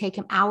this would take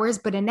him hours,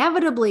 but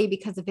inevitably,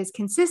 because of his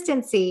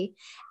consistency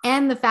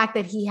and the fact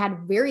that he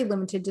had very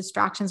limited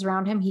distractions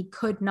around him, he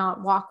could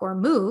not walk or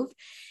move.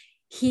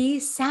 He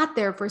sat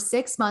there for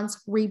 6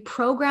 months,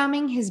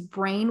 reprogramming his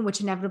brain,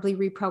 which inevitably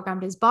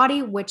reprogrammed his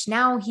body, which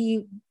now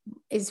he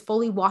is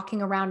fully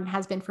walking around and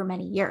has been for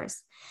many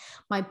years.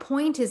 My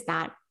point is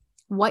that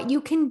what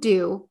you can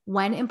do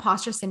when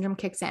imposter syndrome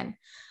kicks in,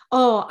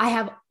 oh, I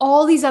have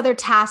all these other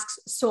tasks,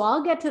 so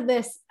I'll get to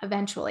this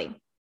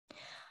eventually.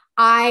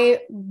 I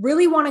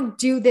really want to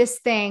do this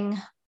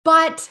thing,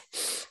 but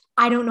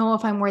I don't know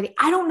if I'm worthy.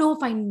 I don't know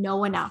if I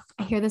know enough.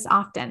 I hear this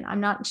often.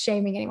 I'm not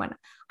shaming anyone.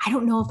 I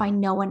don't know if I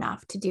know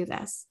enough to do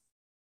this.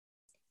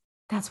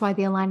 That's why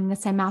the Align and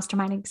Ascend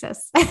Mastermind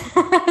exists.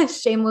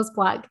 Shameless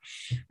plug,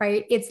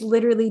 right? It's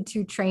literally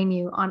to train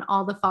you on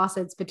all the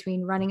facets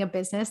between running a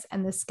business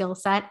and the skill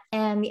set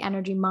and the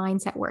energy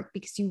mindset work,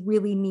 because you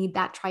really need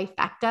that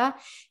trifecta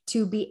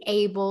to be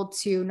able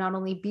to not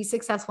only be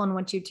successful in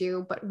what you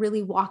do, but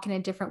really walk in a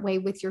different way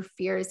with your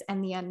fears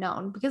and the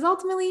unknown, because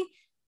ultimately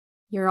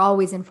you're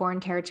always in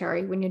foreign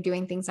territory when you're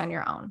doing things on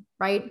your own,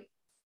 right?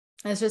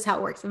 That's just how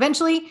it works.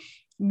 Eventually,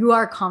 you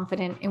are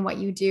confident in what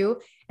you do.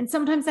 And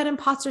sometimes that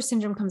imposter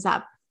syndrome comes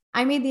up.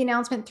 I made the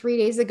announcement 3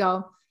 days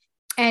ago.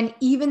 And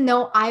even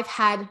though I've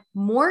had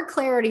more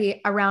clarity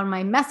around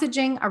my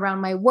messaging,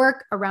 around my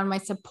work, around my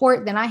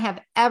support than I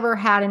have ever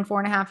had in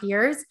 4.5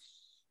 years,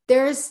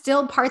 there's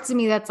still parts of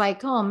me that's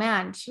like, oh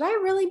man, should I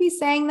really be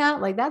saying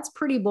that? Like, that's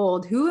pretty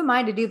bold. Who am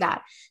I to do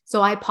that?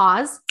 So I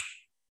pause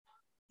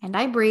and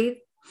I breathe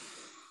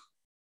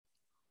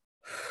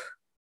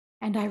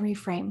and I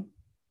reframe.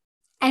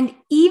 And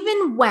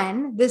even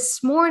when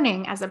this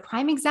morning, as a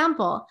prime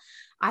example,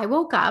 I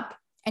woke up,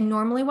 and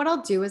normally what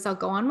I'll do is I'll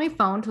go on my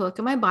phone to look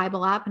at my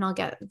Bible app and I'll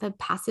get the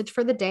passage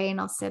for the day and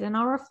I'll sit and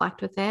I'll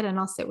reflect with it and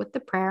I'll sit with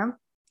the prayer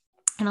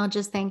and I'll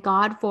just thank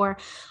God for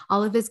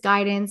all of his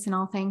guidance, and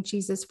I'll thank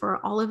Jesus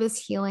for all of his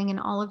healing and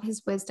all of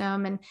his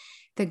wisdom and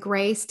the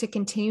grace to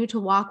continue to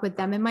walk with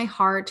them in my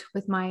heart,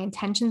 with my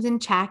intentions in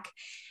check,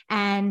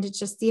 and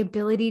just the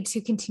ability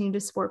to continue to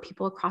support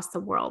people across the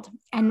world.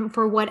 And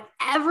for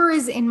whatever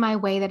is in my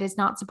way that is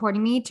not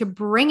supporting me, to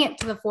bring it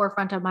to the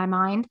forefront of my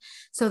mind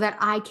so that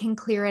I can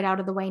clear it out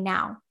of the way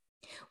now.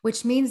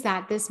 Which means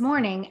that this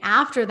morning,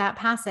 after that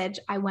passage,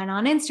 I went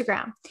on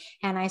Instagram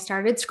and I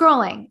started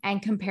scrolling,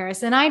 and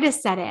comparisonitis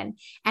set in.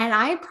 And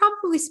I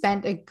probably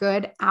spent a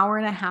good hour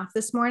and a half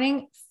this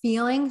morning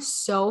feeling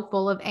so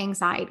full of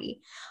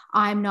anxiety.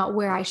 I'm not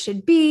where I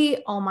should be.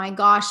 Oh my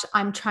gosh,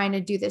 I'm trying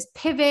to do this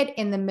pivot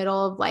in the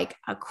middle of like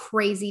a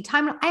crazy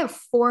time. I have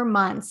 4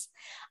 months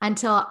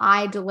until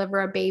I deliver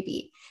a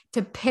baby.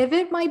 To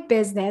pivot my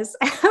business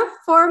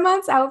 4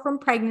 months out from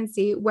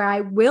pregnancy, where I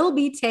will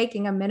be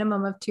taking a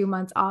minimum of 2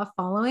 months off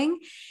following,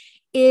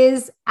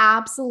 is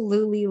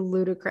absolutely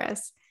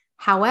ludicrous.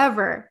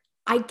 However,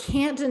 I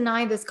can't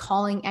deny this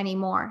calling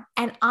anymore.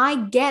 And I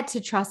get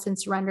to trust and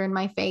surrender in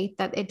my faith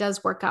that it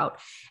does work out.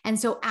 And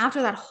so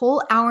after that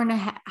whole hour and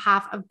a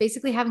half of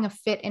basically having a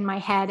fit in my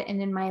head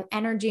and in my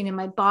energy and in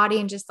my body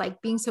and just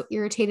like being so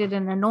irritated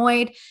and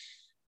annoyed,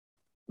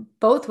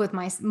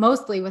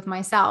 mostly with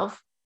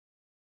myself,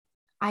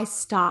 I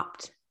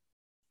stopped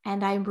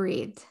and I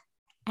breathed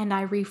and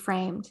I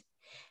reframed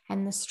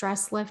and the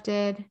stress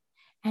lifted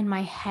and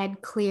my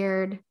head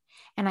cleared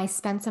and I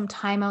spent some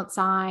time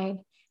outside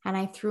and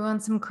I threw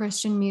on some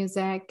Christian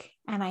music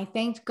and I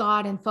thanked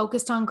God and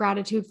focused on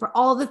gratitude for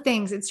all the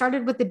things. It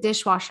started with the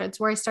dishwasher.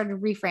 It's where I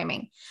started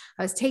reframing.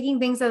 I was taking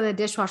things out of the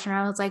dishwasher and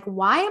I was like,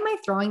 why am I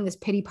throwing this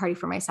pity party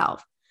for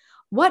myself?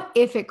 What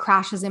if it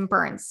crashes and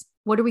burns?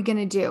 What are we going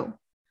to do?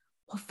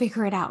 We'll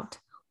figure it out.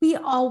 We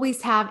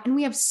always have, and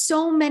we have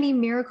so many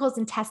miracles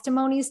and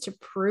testimonies to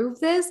prove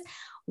this.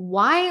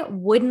 Why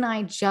wouldn't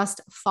I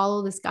just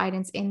follow this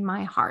guidance in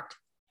my heart?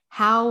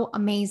 How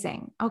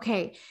amazing.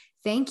 Okay.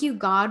 Thank you,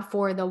 God,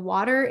 for the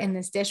water in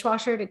this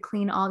dishwasher to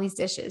clean all these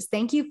dishes.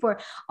 Thank you for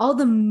all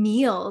the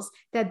meals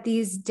that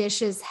these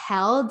dishes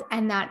held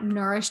and that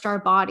nourished our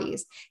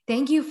bodies.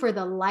 Thank you for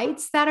the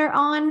lights that are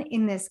on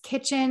in this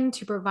kitchen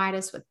to provide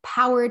us with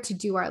power to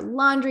do our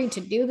laundry,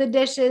 to do the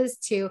dishes,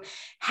 to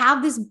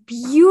have this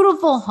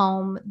beautiful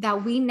home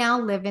that we now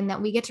live in,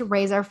 that we get to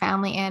raise our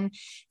family in.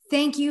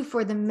 Thank you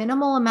for the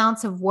minimal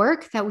amounts of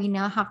work that we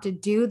now have to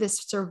do,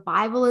 this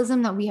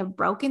survivalism that we have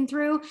broken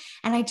through.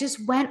 And I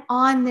just went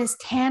on this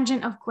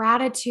tangent of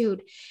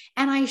gratitude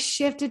and I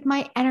shifted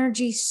my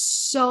energy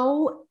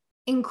so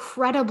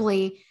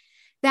incredibly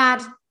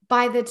that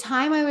by the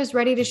time I was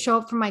ready to show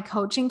up for my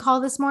coaching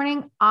call this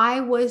morning,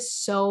 I was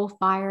so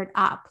fired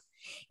up.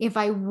 If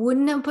I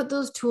wouldn't have put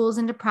those tools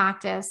into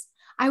practice,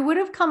 I would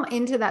have come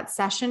into that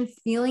session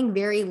feeling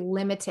very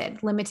limited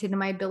in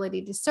my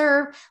ability to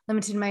serve,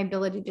 limited in my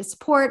ability to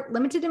support,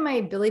 limited in my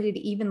ability to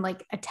even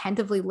like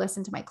attentively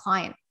listen to my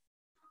client.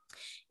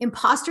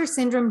 Imposter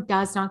syndrome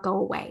does not go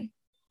away,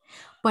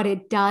 but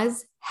it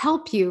does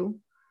help you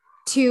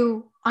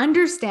to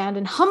understand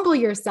and humble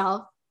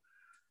yourself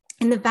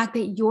in the fact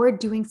that you're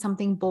doing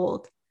something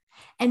bold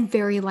and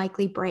very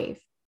likely brave.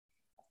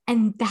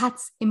 And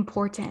that's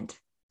important.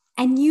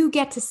 And you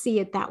get to see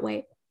it that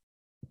way.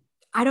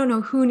 I don't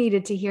know who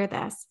needed to hear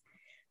this,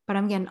 but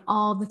I'm getting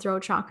all the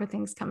throat chakra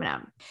things coming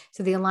out.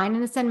 So the Align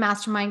and Ascend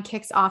Mastermind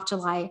kicks off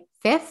July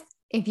 5th.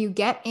 If you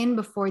get in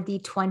before the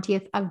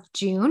 20th of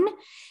June,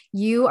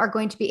 you are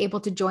going to be able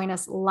to join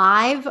us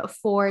live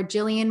for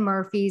Jillian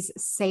Murphy's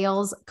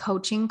sales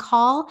coaching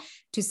call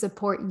to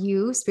support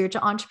you,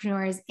 spiritual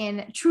entrepreneurs,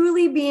 in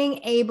truly being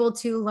able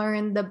to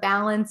learn the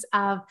balance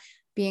of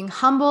being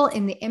humble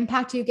in the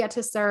impact you get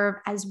to serve,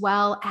 as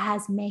well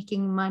as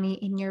making money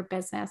in your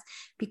business,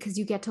 because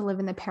you get to live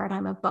in the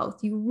paradigm of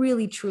both. You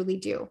really, truly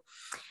do.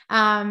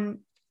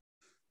 One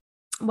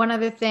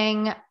other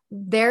thing,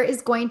 there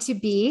is going to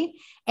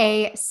be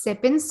a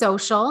sip and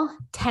social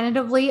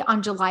tentatively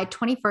on July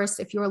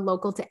 21st if you're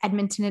local to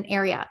Edmonton and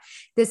area.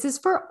 This is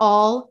for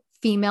all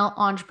female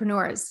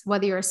entrepreneurs,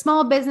 whether you're a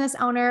small business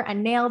owner, a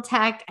nail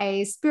tech,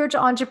 a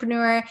spiritual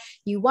entrepreneur,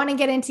 you want to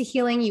get into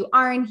healing, you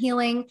are in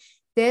healing.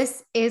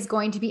 This is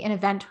going to be an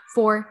event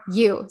for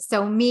you.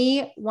 So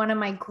me, one of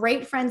my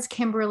great friends,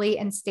 Kimberly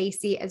and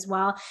Stacy as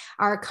well,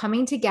 are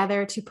coming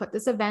together to put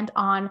this event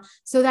on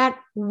so that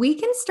we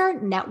can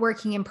start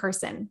networking in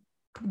person.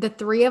 The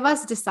three of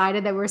us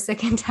decided that we're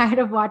sick and tired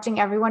of watching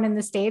everyone in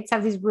the States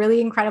have these really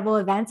incredible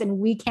events and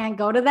we can't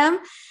go to them.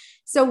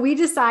 So we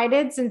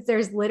decided, since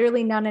there's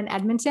literally none in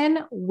Edmonton,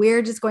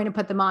 we're just going to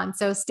put them on.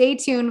 So stay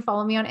tuned.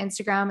 Follow me on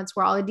Instagram. It's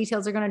where all the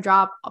details are going to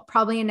drop. I'll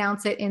probably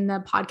announce it in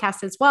the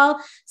podcast as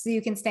well, so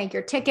you can snag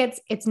your tickets.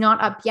 It's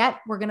not up yet.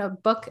 We're going to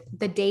book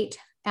the date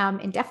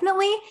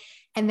indefinitely.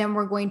 And then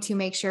we're going to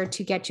make sure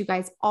to get you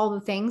guys all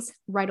the things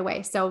right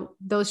away. So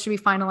those should be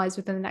finalized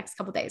within the next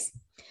couple of days.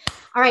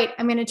 All right,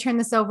 I'm going to turn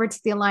this over to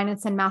the Align and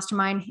Ascend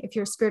Mastermind. If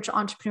you're a spiritual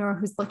entrepreneur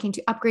who's looking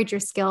to upgrade your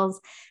skills,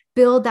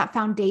 build that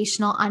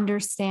foundational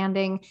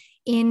understanding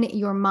in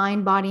your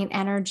mind, body, and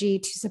energy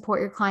to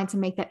support your clients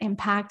and make that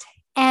impact,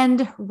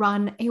 and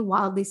run a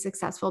wildly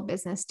successful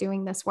business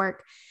doing this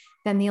work,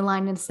 then the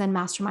Align and Ascend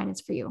Mastermind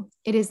is for you.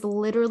 It is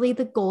literally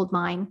the gold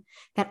mine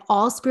that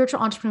all spiritual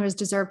entrepreneurs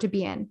deserve to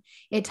be in.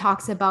 It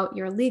talks about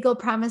your legal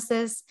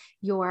premises,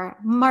 your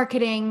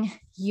marketing,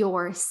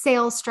 your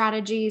sales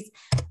strategies,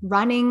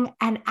 running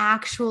an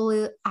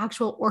actual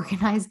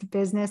organized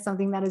business,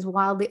 something that is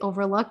wildly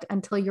overlooked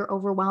until you're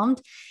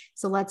overwhelmed.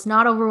 So let's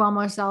not overwhelm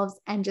ourselves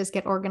and just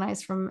get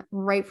organized from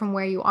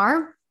where you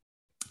are,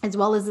 as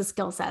well as the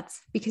skill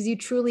sets, because you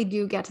truly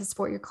do get to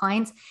support your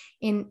clients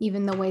in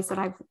even the ways that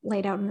I've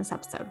laid out in this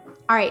episode.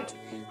 All right.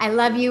 I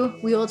love you.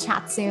 We will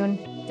chat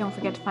soon. Don't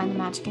forget to find the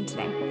magic in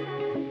today.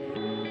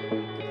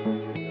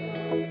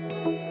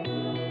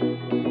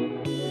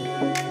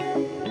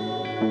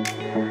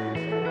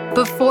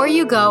 Before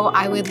you go,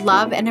 I would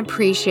love and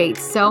appreciate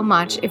so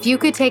much if you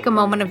could take a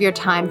moment of your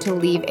time to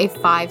leave a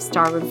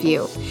 5-star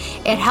review.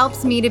 It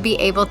helps me to be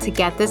able to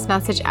get this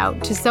message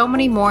out to so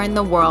many more in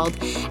the world,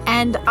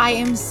 and I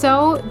am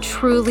so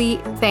truly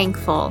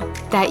thankful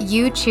that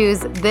you choose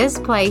this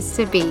place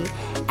to be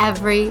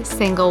every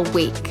single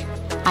week.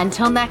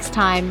 Until next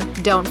time,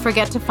 don't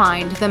forget to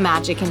find the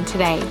magic in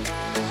today.